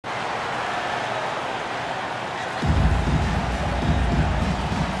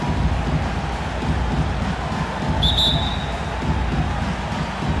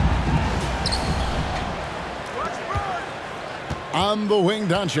On the wing,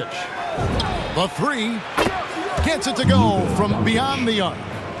 Doncic. The three. Gets it to go from beyond the arc.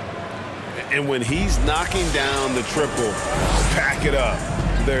 And when he's knocking down the triple, pack it up.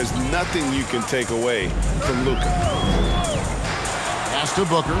 There's nothing you can take away from Luka. Pass to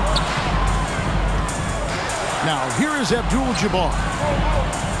Booker. Now here is Abdul-Jabbar.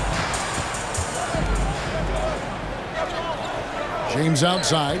 James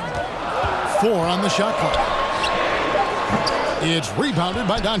outside. 4 on the shot clock. It's rebounded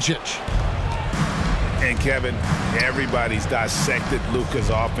by Doncic. And Kevin, everybody's dissected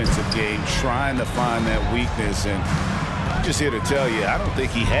Luka's offensive game, trying to find that weakness. And I'm just here to tell you, I don't think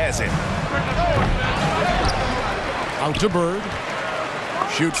he has it. Out to Bird.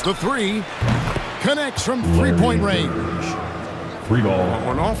 Shoots the three. Connects from three-point range. Free ball.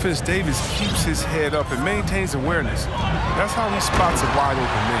 On offense, Davis keeps his head up and maintains awareness. That's how he spots a wide open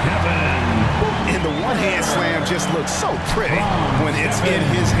man. And the one-hand slam just looks so pretty when it's in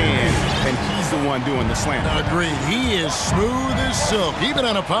his hand and he's the one doing the slam. Agreed. He is smooth as silk, even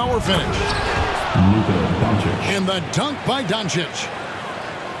on a power finish. Luka Doncic. And the dunk by Doncic.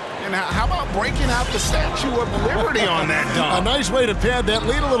 And how about breaking out the Statue of Liberty on that dunk? A nice way to pad that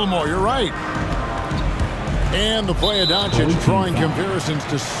lead a little more. You're right. And the play of Doncic drawing comparisons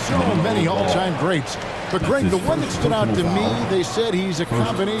to so many all-time greats. But, Greg, the one that stood out to me, they said he's a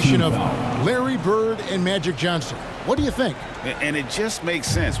combination of Larry Bird and Magic Johnson. What do you think? And it just makes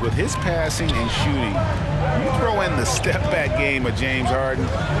sense. With his passing and shooting, you throw in the step-back game of James Harden,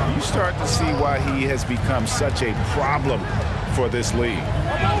 you start to see why he has become such a problem for this league.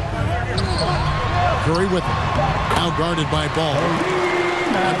 Curry with him. Now guarded by Ball.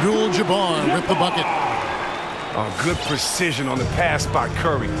 Abdul-Jabbar with the bucket. Good precision on the pass by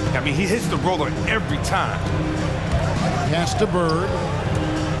Curry. I mean, he hits the roller every time. Pass to Bird.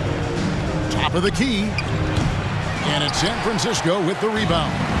 Top of the key. And it's San Francisco with the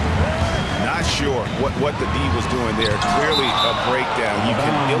rebound. Not sure what the D was doing there. Clearly a breakdown. You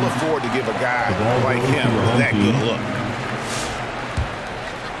can ill afford to give a guy like him that good look.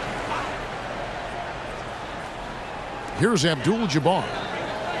 Here's Abdul-Jabbar.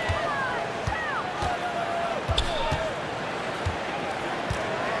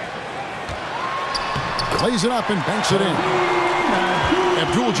 Plays it up and banks it in.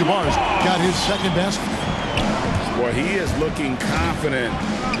 Abdul-Jabbar's got his second best. Boy, he is looking confident.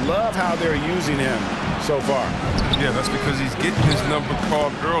 Love how they're using him so far. Yeah, that's because he's getting his number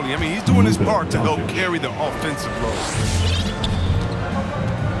called early. I mean, he's doing his part to help carry the offensive load.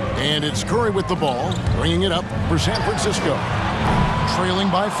 And it's Curry with the ball, bringing it up for San Francisco.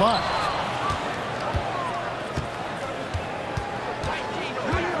 Trailing by 5.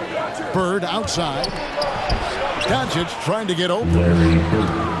 Bird outside. Doncic trying to get open.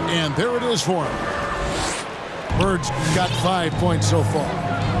 And there it is for him. Bird's got 5 points so far.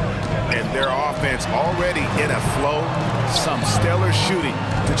 And their offense already in a flow. Some stellar shooting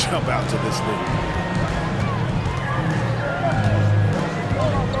to jump out to this lead.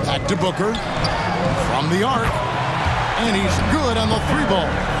 Back to Booker. From the arc. And he's good on the 3-ball.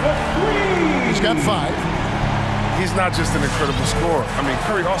 He's got 5. He's not just an incredible scorer. I mean,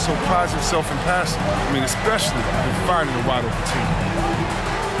 Curry also prides himself in passing. I mean, especially in finding a wide open team.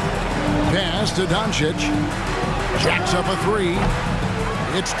 Pass to Doncic. Jacks up a 3.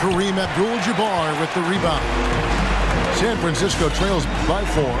 It's Kareem Abdul-Jabbar with the rebound. San Francisco trails by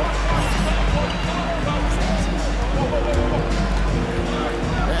 4.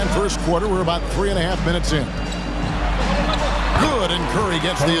 And first quarter, we're about 3.5 minutes in. Good, and Curry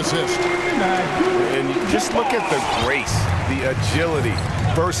gets the assist. And just look at the grace, the agility,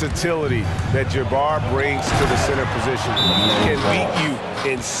 versatility that Jabbar brings to the center position. He can beat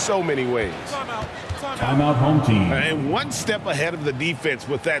you in so many ways. Timeout, home team. And one step ahead of the defense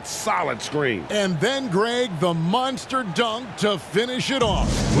with that solid screen. And then, Greg, the monster dunk to finish it off.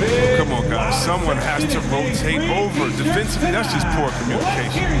 Come on, guys. Someone has to rotate over. Defensively, that's just poor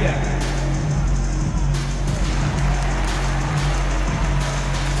communication.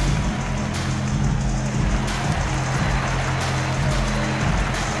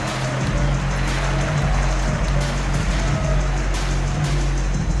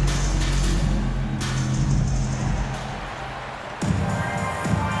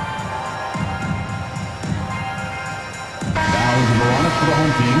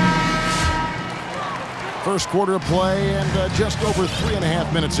 First quarter of play and just over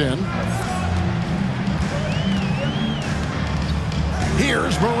 3.5 minutes in.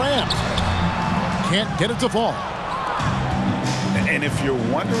 Here's Morant. Can't get it to fall. And if you're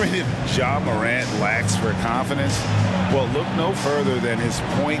wondering if Ja Morant lacks for confidence, Well, look no further than his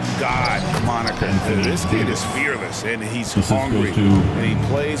point guard moniker. This kid is fearless, and he's hungry, and he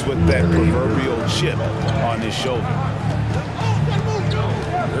plays with that proverbial chip on his shoulder.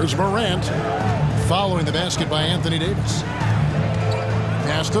 There's Morant following the basket by Anthony Davis.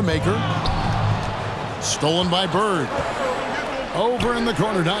 Pass to Maker. Stolen by Bird. Over in the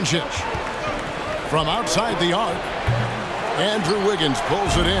corner, Doncic. From outside the arc, Andrew Wiggins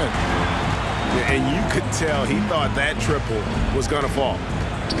pulls it in. And you could tell he thought that triple was going to fall.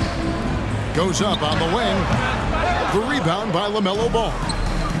 Goes up on the wing. The rebound by LaMelo Ball.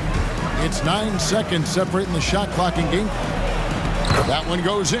 It's 9 seconds separating the shot clock in game. That one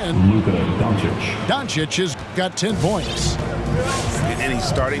goes in. Luka Doncic. Doncic has got 10 points. And he's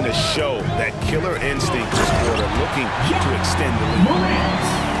starting to show that killer instinct this quarter, looking to extend the lead.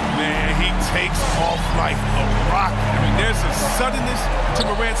 Man, he takes off like a rocket. I mean, there's a suddenness to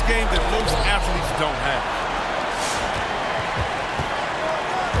Morant's game that most athletes don't have.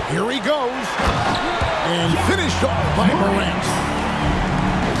 Here he goes. And finished off by Morant.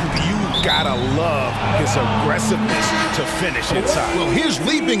 You gotta love his aggressiveness to finish inside. Well, his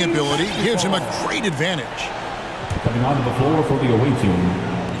leaping ability gives him a great advantage. Coming onto the floor for the away team.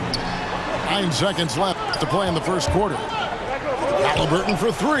 9 seconds left to play in the first quarter. Halliburton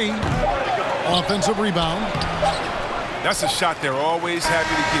for 3. Offensive rebound. That's a shot they're always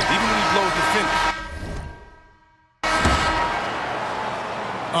happy to get, even when he blows the finish.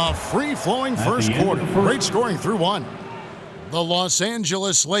 A free-flowing first quarter. Great scoring through 1. The Los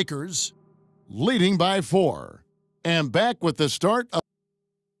Angeles Lakers leading by 4. And back with the start of...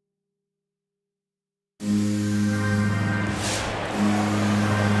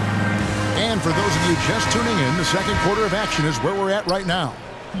 And for those of you just tuning in, the second quarter of action is where we're at right now.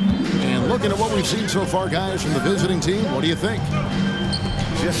 And looking at what we've seen so far, guys, from the visiting team, what do you think?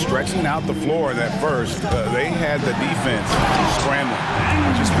 Just stretching out the floor that first. They had the defense scrambling.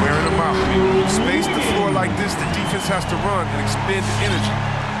 Just wearing them out. I mean, when you space the floor like this, the defense has to run and expend energy.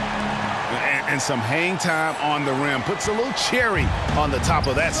 And some hang time on the rim. Puts a little cherry on the top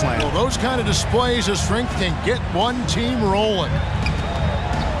of that slam. Well, those kind of displays of strength can get one team rolling.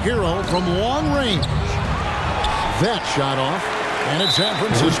 Hero from long range. That shot off. And it's San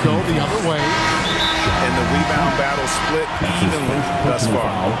Francisco the other way. And the rebound battle split evenly thus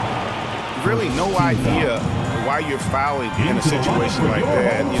far. Really no idea why you're fouling in a situation like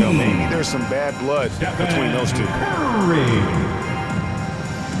that. You know, maybe there's some bad blood between those two.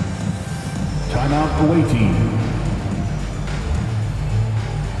 Timeout away team.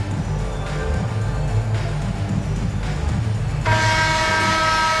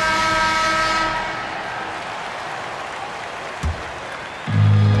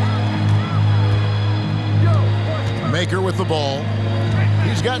 Maker with the ball.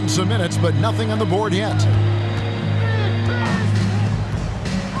 He's gotten some minutes, but nothing on the board yet.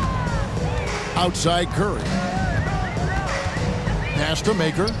 Outside Curry. Pass to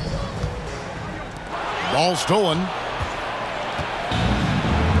Maker. Ball stolen.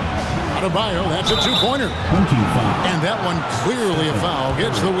 Adebayo, that's a two-pointer. And that one clearly a foul.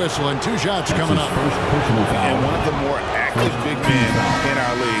 Gets the whistle, and 2 shots coming up. And one of the more active big men in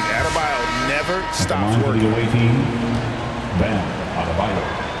our league. Adebayo never stops working. The away team. Bam, Adebayo.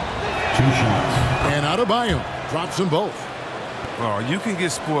 2 shots. And Adebayo drops them both. Oh, you can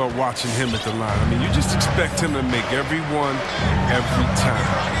get spoiled watching him at the line. I mean, you just expect him to make every one, every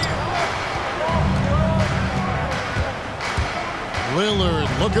time. Lillard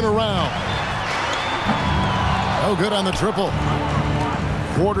looking around. No good on the triple.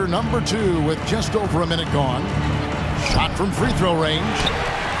 Quarter number 2 with just over a minute gone. Shot from free throw range.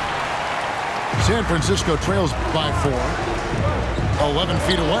 San Francisco trails by 4. 11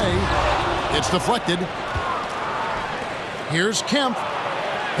 feet away. It's deflected. Here's Kemp.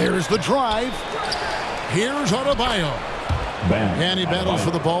 There's the drive. Here's Adebayo. And he battles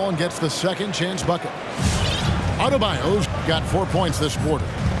for the ball and gets the second chance bucket. Adebayo's got 4 points this quarter.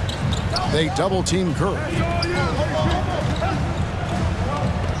 They double-team Curry.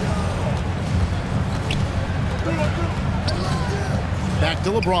 Back to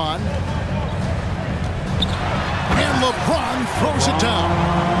LeBron. And LeBron throws it down.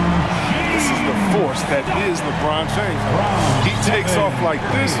 This is the force that is LeBron James. He takes off like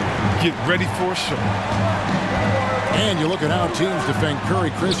this, get ready for a show. And you look at how teams defend Curry,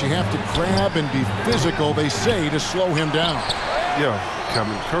 Chris. You have to grab and be physical, they say, to slow him down. Yeah,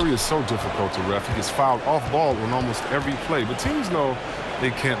 Kevin, Curry is so difficult to ref. He gets fouled off ball on almost every play. But teams know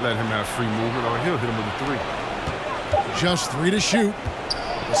they can't let him have free movement or he'll hit him with a 3. Just 3 to shoot.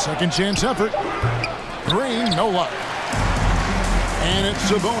 The second chance effort. Green, no luck. And it's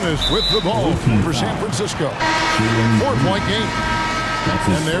Sabonis with the ball for San Francisco. 4-point game.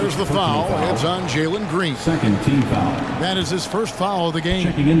 And there's the foul. It's on Jalen Green. Second team foul. That is his first foul of the game.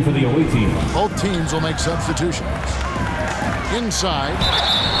 Checking in for the away team. Both teams will make substitutions. Inside,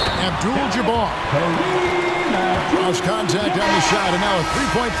 Abdul-Jabbar. Draws contact on the shot, and now a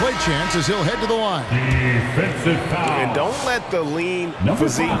three-point play chance as he'll head to the line. Defensive foul. And don't let the lean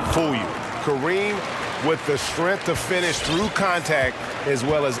physique fool you. Kareem with the strength to finish through contact as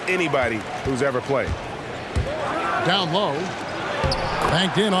well as anybody who's ever played. Down low.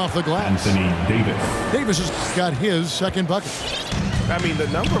 Banked in off the glass. Anthony Davis. Davis has got his second bucket. I mean, the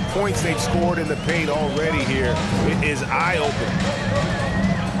number of points they've scored in the paint already here is eye-opening.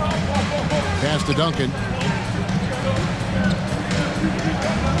 Pass to Duncan.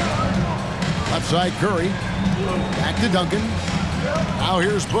 Left side Curry. Back to Duncan. Now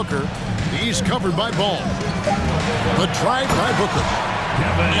here's Booker. He's covered by Ball. The drive by Booker.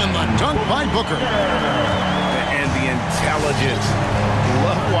 And the dunk by Booker. And the intelligence.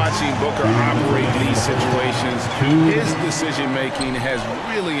 Love watching Booker operate these situations. His decision-making has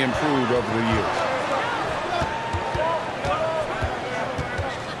really improved over the years.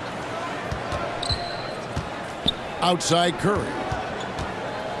 Outside Curry.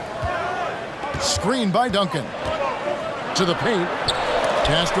 Screen by Duncan. To the paint.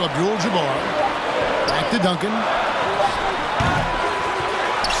 Pass to Abdul-Jabbar. Back to Duncan.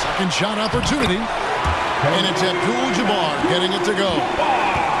 Second shot opportunity. And it's Abdul-Jabbar getting it to go.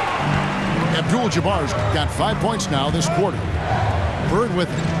 Abdul-Jabbar's got 5 points now this quarter. Bird with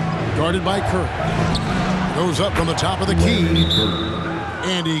it. Guarded by Curry. Goes up from the top of the key.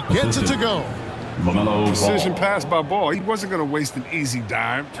 And he gets it to go. Precision pass by Ball. He wasn't going to waste an easy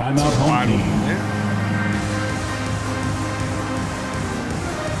dime. Timeout home team.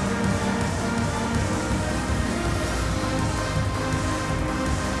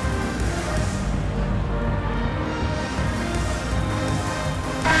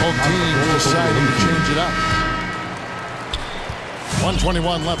 Both teams deciding to change it up.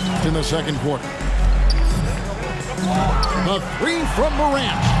 1:21 left in the second quarter. The three from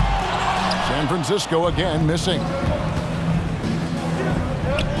Morant. San Francisco again missing.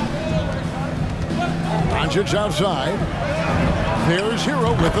 Doncic outside. There's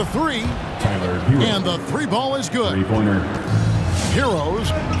Hero with the three. And the three ball is good. Three-pointer.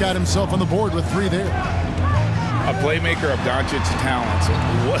 Heroes got himself on the board with three there. A playmaker of Doncic's talents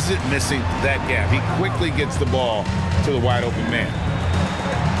wasn't missing that gap. He quickly gets the ball to the wide open man.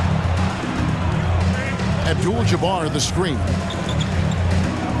 Abdul-Jabbar the screen.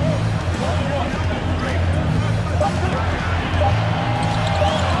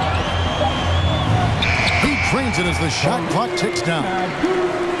 He trains it as the shot clock ticks down.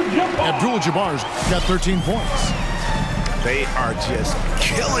 Abdul-Jabbar's got 13 points. They are just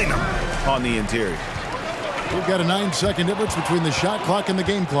killing them on the interior. We've got a 9-second difference between the shot clock and the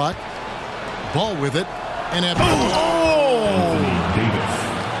game clock. Ball with it. And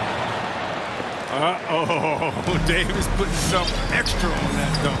Davis putting something extra on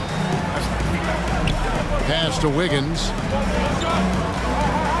that dunk. Pass to Wiggins.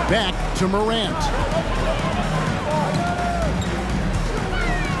 Back to Morant.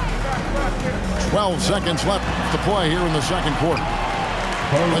 "12 seconds left to play here in the second quarter.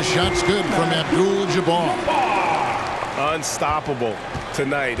 The shot's good from Abdul-Jabbar. Unstoppable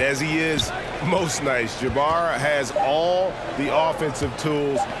tonight, as he is most nights. Jabbar has all the offensive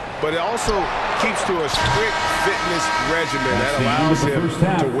tools, but it also keeps to a strict fitness regimen that allows him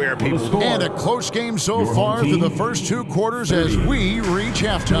to wear people. And a close game so far through the first two quarters as we reach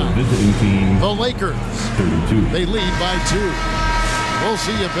halftime. The Lakers, they lead by 2. We'll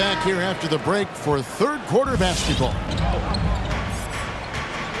see you back here after the break for third quarter basketball.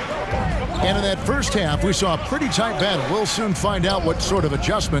 And in that first half, we saw a pretty tight battle. We'll soon find out what sort of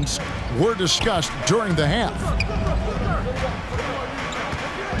adjustments were discussed during the half.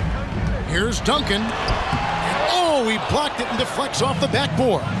 Here's Duncan. Oh, he blocked it and deflects off the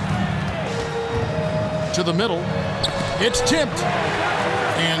backboard. To the middle. It's tipped.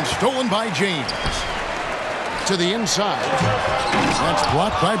 And stolen by James. To the inside. That's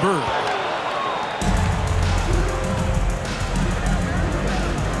blocked by Bird.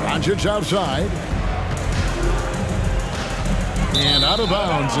 Doncic outside. And out of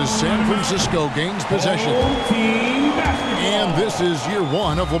bounds as San Francisco gains possession. And this is year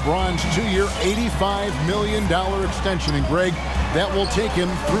one of LeBron's 2-year, $85 million extension. And Greg, that will take him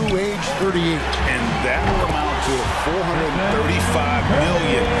through age 38. And that will amount to $435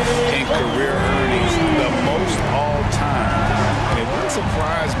 million in career earnings, the most all time. And what's a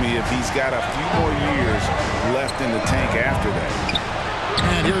surprise me if he's got a few more years left in the tank after that.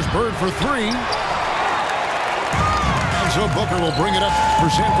 And here's Bird for three. And so Booker will bring it up for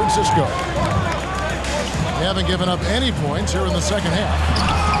San Francisco. They haven't given up any points here in the second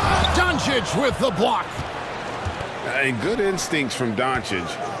half. Doncic with the block. And good instincts from Doncic.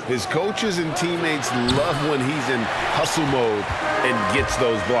 His coaches and teammates love when he's in hustle mode and gets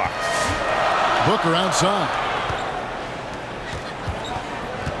those blocks. Booker outside.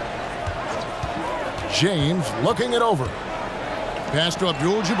 James looking it over. Pass to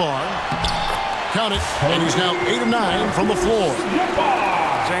Abdul-Jabbar. Count it, and he's now 8 of 9 from the floor.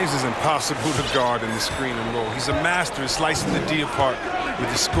 James is impossible to guard in the screen and roll. He's a master at slicing the D apart with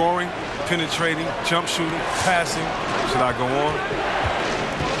his scoring, penetrating, jump shooting, passing. Should I go on?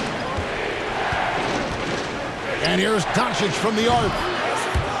 And here's Doncic from the arc.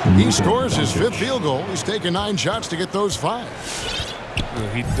 He scores his 5th field goal. He's taken 9 shots to get those 5.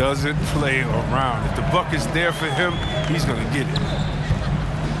 He doesn't play around. If the buck is there for him, he's going to get it.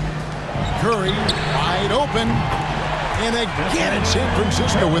 Curry wide open. And again, San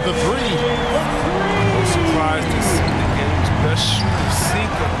Francisco with a 3. No surprise to see the game's best shooter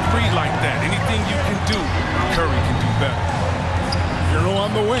sink a 3 like that. Anything you can do, Curry can do better. Hero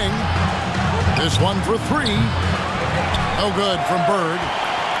on the wing. This one for 3. No good from Bird.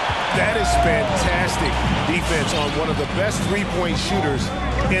 That is fantastic defense on one of the best three-point shooters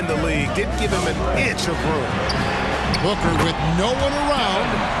in the league. Didn't give him an inch of room. Booker with no one around.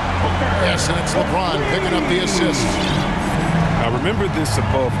 Yes, and it's LeBron picking up the assist. Now remember this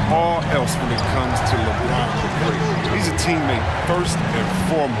above all else when it comes to LeBron. He's a teammate first and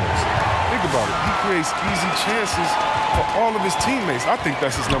foremost. Think about it. He creates easy chances for all of his teammates. I think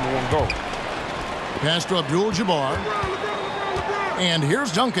that's his #1 goal. Pass to Abdul-Jabbar. And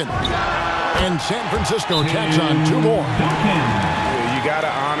here's Duncan. And San Francisco tacks on 2 more. Yeah, you got to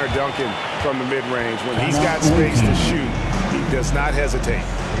honor Duncan from the mid-range. When he's got space to shoot, he does not hesitate.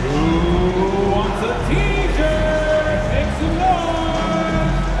 Who wants a t-shirt? Make some noise!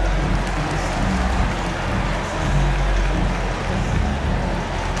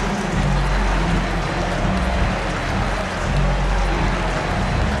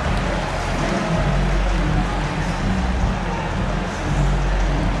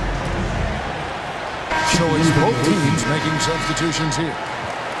 So it's both teams making substitutions here.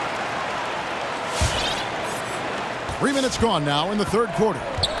 3 minutes gone now in the 3rd quarter.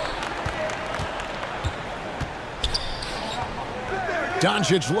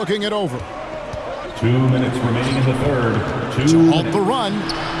 Doncic looking it over. 2 minutes remaining in the 3rd. To halt the run.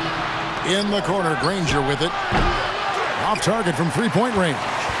 In the corner, Granger with it. Off target from 3-point range.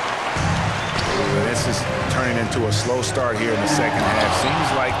 This is turning into a slow start here in the second half.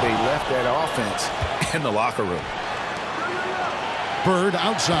 Seems like they left that offense in the locker room. Bird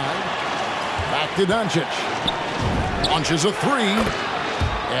outside. Back to Doncic. Launches a 3.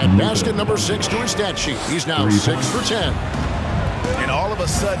 And basket number 6 to his stat sheet. He's now 6 for 10. And all of a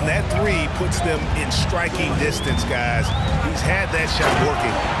sudden, that 3 puts them in striking distance, guys. He's had that shot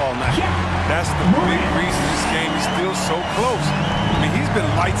working all night. That's the big reason this game is still so close. I mean, he's been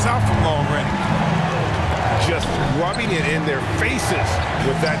lights out from long range. Just rubbing it in their faces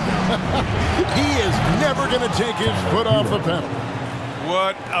with that. He is never going to take his foot off the pedal.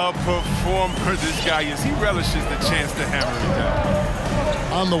 What a performer this guy is. He relishes the chance to hammer it down.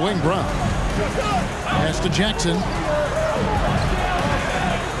 On the wing, Brown. Pass to Jackson.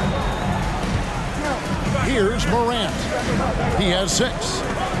 Here's Morant. He has 6.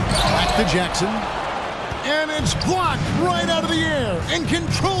 Back to Jackson. And it's blocked right out of the air and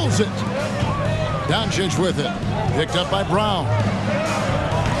controls it. Doncic with it. Picked up by Brown.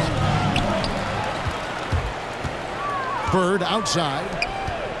 Bird outside.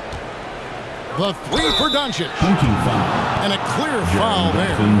 The 3 for Doncic. And a clear foul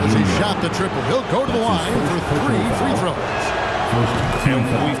there as he shot the triple. He'll go to the line for 3 free throws.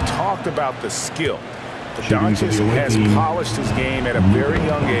 And we've talked about the skill. Doncic has polished his game at a very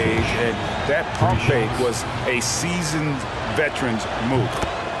young age, and that pump fake was a seasoned veteran's move.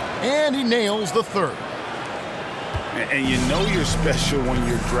 And he nails the 3rd. And you know you're special when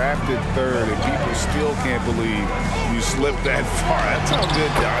you're drafted 3rd, and people still can't believe you slipped that far. That's how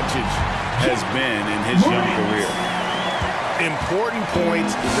good Doncic has been in his young career. Important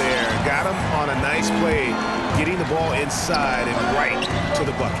points there. Got him on a nice play, getting the ball inside and right to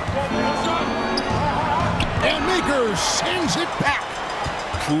the bucket. And Maker sends it back.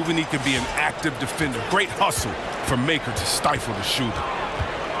 Proving he could be an active defender. Great hustle for Maker to stifle the shooter.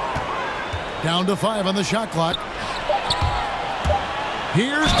 Down to 5 on the shot clock.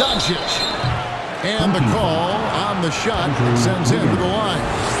 Here's Doncic. And the call on the shot sends him to the line.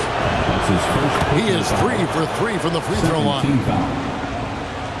 That's his first. He is 3 for 3 from the free throw line.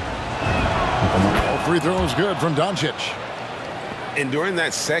 All free throws good from Doncic. And during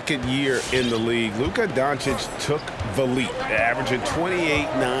that second year in the league, Luka Doncic took the leap, averaging 28,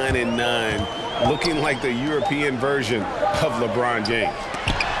 9, and 9, looking like the European version of LeBron James.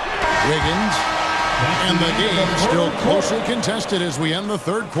 Wiggins, and the game still closely contested as we end the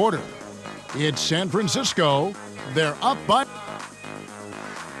third quarter. It's San Francisco. They're up by...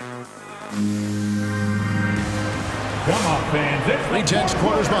 Come on, fans. 3/10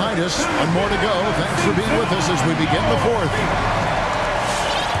 quarters behind us. One more to go. Thanks for being with us as we begin the fourth.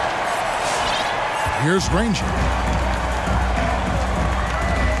 Here's Granger.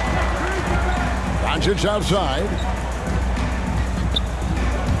 Doncic outside.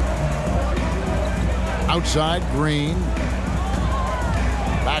 Outside, Green.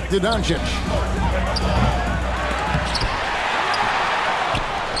 Back to Doncic.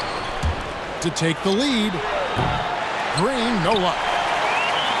 To take the lead. Green, no luck.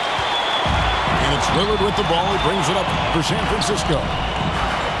 And it's Lillard with the ball. He brings it up for San Francisco.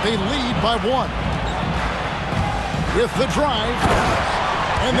 They lead by 1. With the drive.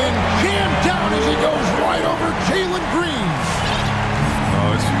 And then jammed down as he goes right over Jalen Green.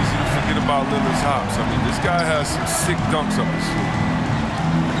 Oh, it's easy to forget about Lillard's hops. I mean, this guy has some sick dunks up his sleeve.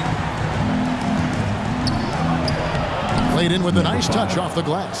 Played in with a nice touch off the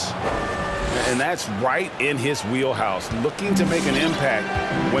glass. And that's right in his wheelhouse, looking to make an impact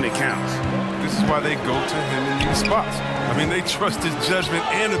when it counts. This is why they go to him in these spots. I mean, they trust his judgment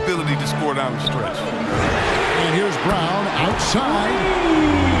and ability to score down the stretch. And here's Brown outside.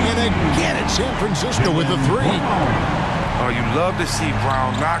 And again, it's San Francisco with the 3. Oh, you love to see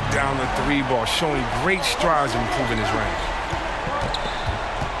Brown knock down the 3 ball, showing great strides in improving his range.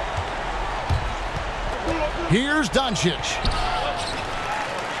 Here's Doncic.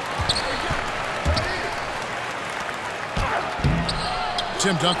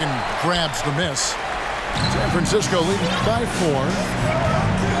 Tim Duncan grabs the miss. San Francisco leading by 4.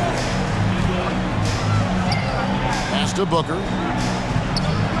 Pass to Booker.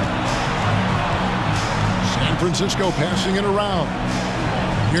 San Francisco passing it around.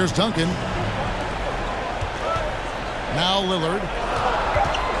 Here's Duncan. Now Lillard.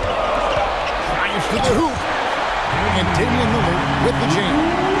 Drives to the hoop. And Damian Lillard with the jam.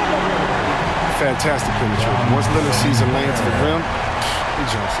 Fantastic penetration. Once Lillard sees a lane to the rim, he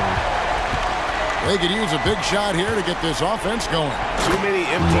jumps in. They could use a big shot here to get this offense going. Too many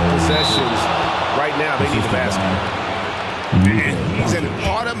empty possessions. Right now, they need a basket. And he's an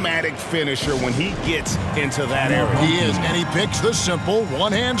automatic finisher when he gets into that area. He is, and he picks the simple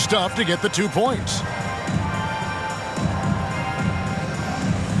one-hand stuff to get the 2 points.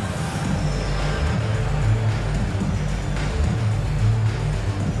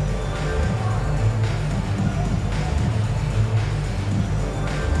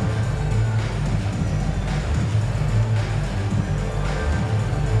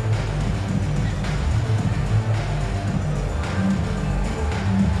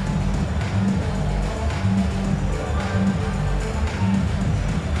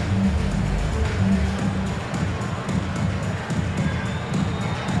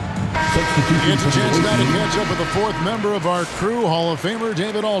 It's a chance now to catch up with the 4th member of our crew, Hall of Famer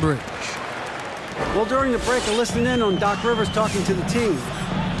David Aldridge. Well, during the break, I listened in on Doc Rivers talking to the team.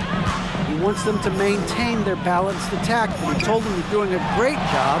 He wants them to maintain their balanced attack, but he told them they're doing a great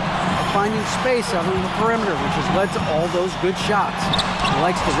job of finding space out on the perimeter, which has led to all those good shots. He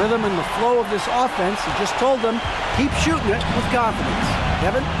likes the rhythm and the flow of this offense. He just told them, keep shooting it with confidence.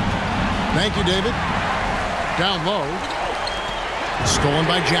 Kevin? Thank you, David. Down low. Stolen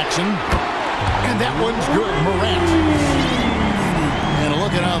by Jackson. And that one's good, Morant. And a look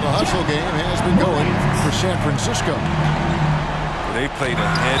at how the hustle game has been going for San Francisco. They played a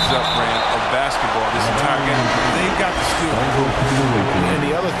heads-up brand of basketball this entire game. They've got the steal. And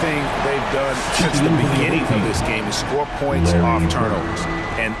the other thing they've done since the beginning of this game is score points off turnovers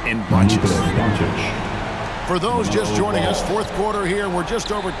and in bunches. For those just joining us, 4th quarter here. We're just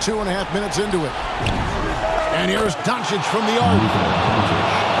over 2.5 minutes into it. And here's Doncic from the arc.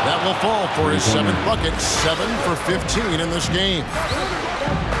 That will fall for his 7th bucket, 7 for 15 in this game.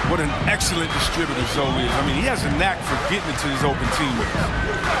 What an excellent distributor Zoe is. I mean, he has a knack for getting it to his open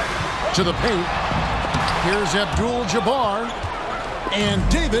teammates. To the paint. Here's Abdul-Jabbar. And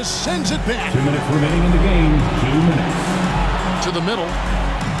Davis sends it back. 2 minutes remaining in the game. 2 minutes. To the middle.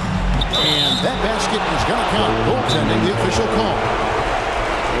 And that basket is going to count. Goaltending, the official call.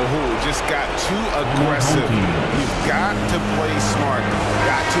 Oh, just got too aggressive. You've got to play smart.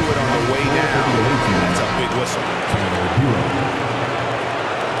 Got to it on the way down. That's a big whistle.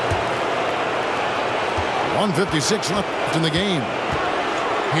 1:56 left in the game.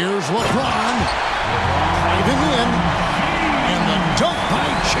 Here's LeBron. Driving in. And the dunk by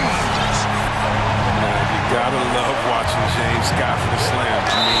James. You gotta love watching James Scott for the slam.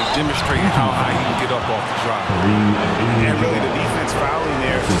 I mean, demonstrating how high he can get up off the drop. And really the defense fouling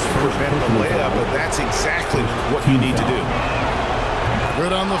there to prevent the layup, but that's exactly what you need to do.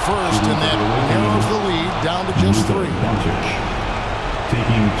 Good on the first, and that narrows the lead down to just 3.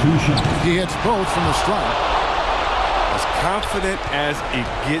 Taking 2 shots. He hits both from the stripe. As confident as it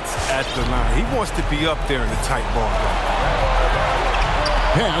gets at the line. He wants to be up there in the tight ball.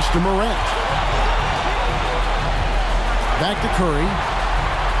 Pass to Morant. Back to Curry.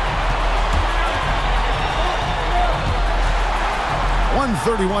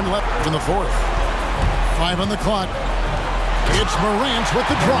 .131 left in the fourth. 5 on the clock. It's Morant with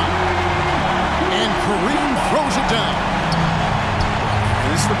the drop. And Kareem throws it down.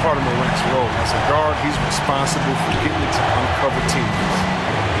 And this is the part of Morant's role. As a guard, he's responsible for getting it to uncover teammates.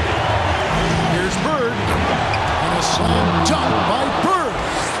 Here's Bird. And a slam dunk by Bird.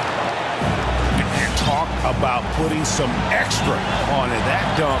 Talk about putting some extra on it. That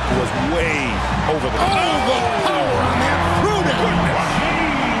dunk was way over the top. Oh, the power on that throw-down.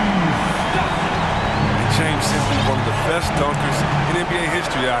 James simply one of the best dunkers in NBA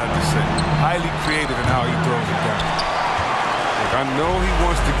history, I have to say. Highly creative in how he throws it down. Look, I know he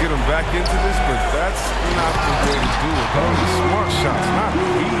wants to get him back into this, but that's not the way to do it. Those are smart shots, not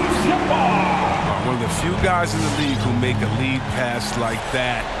leads. One of the few guys in the league who make a lead pass like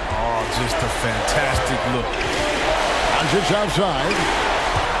that. Oh, just a fantastic look. Doncic outside.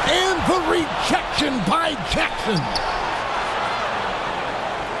 And the rejection by Jackson.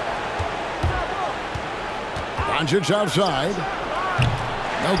 Doncic outside.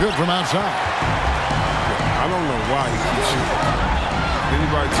 No good from outside. I don't know why he keeps shooting.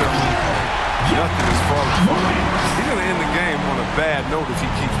 Anybody tell me nothing is falling apart? He's going to end the game on a bad note if he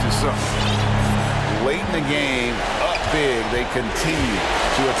keeps this up. Late in the game, up big, they continue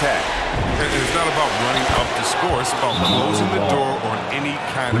to attack. And it's not about running up the score. It's about closing the door on any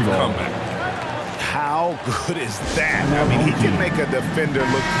kind of comeback. How good is that? I mean, he can make a defender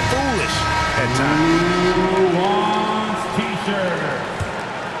look foolish at times.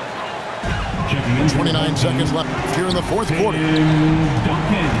 29 seconds left here in the fourth quarter.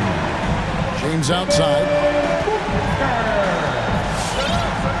 James outside.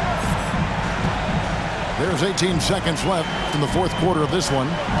 There's 18 seconds left in the fourth quarter of this one.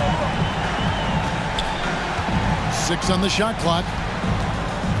 6 on the shot clock.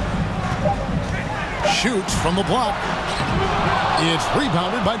 Shoots from the block. It's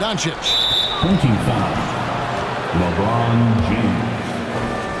rebounded by Doncic. 25. LeBron James.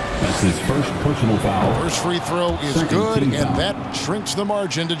 That's his first personal foul. First free throw is good, and that shrinks the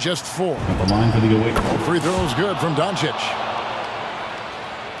margin to just 4. At the line for the away. Free throw is good from Doncic.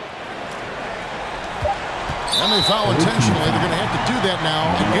 And they foul intentionally. They're going to have to do that now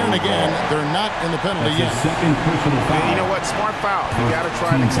again and again. They're not in the penalty yet. Second personal foul. And you know what? Smart foul. You got to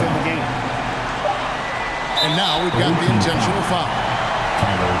try and extend the game. And now we've got the intentional foul.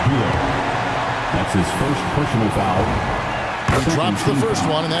 That's his first personal foul. He drops the first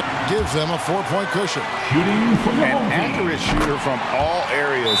one, and that gives them a 4-point cushion. Shooting from the An accurate shooter from all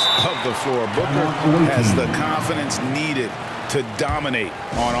areas of the floor. Booker has the confidence needed to dominate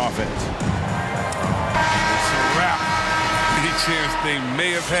on offense. Any chance they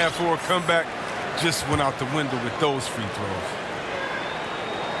may have had for a comeback just went out the window with those free throws.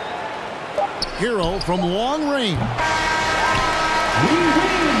 Hero from long range. We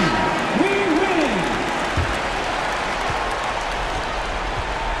win.